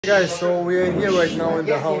Guys, so we are here right now in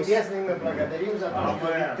the house. Мы благодарим за то,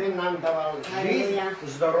 что ты нам давал жизнь,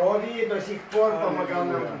 здоровье, до сих пор помогал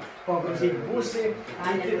нам погрузить бусы,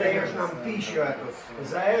 и ты даешь нам пищу эту.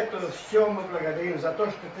 За это все мы благодарим, за то,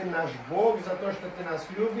 что ты наш Бог, за то, что ты нас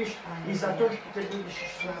любишь, и за то, что ты будешь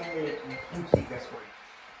с нами в пути, Господь.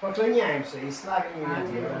 Поклоняемся и славим имя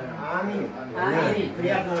Тебя. Аминь. Аминь.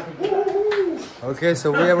 Приятного аппетита. Okay,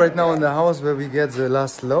 so we are right now in the house where we get the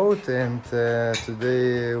last load, and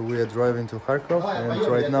today we are driving to Kharkov, and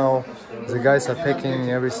right now the guys are packing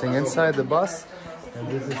everything inside the bus, and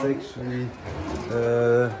this is actually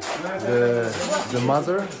the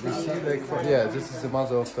mother. You see, like, yeah, this is the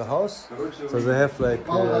mother of the house. So they have like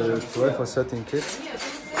 12 or 13 kids.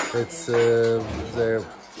 It's they're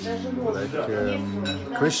like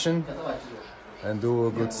Christian and do a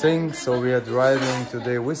good thing, so we are driving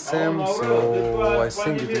today with them, so I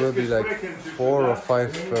think it will be like 4 or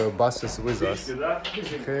 5 buses with us.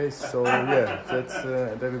 Okay, so yeah, that's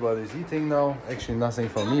and everybody's eating now. Actually nothing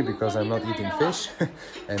for me because I'm not eating fish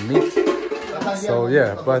and meat, so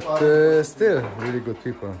yeah, but still really good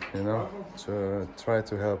people, you know, to try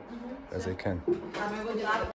to help as I can.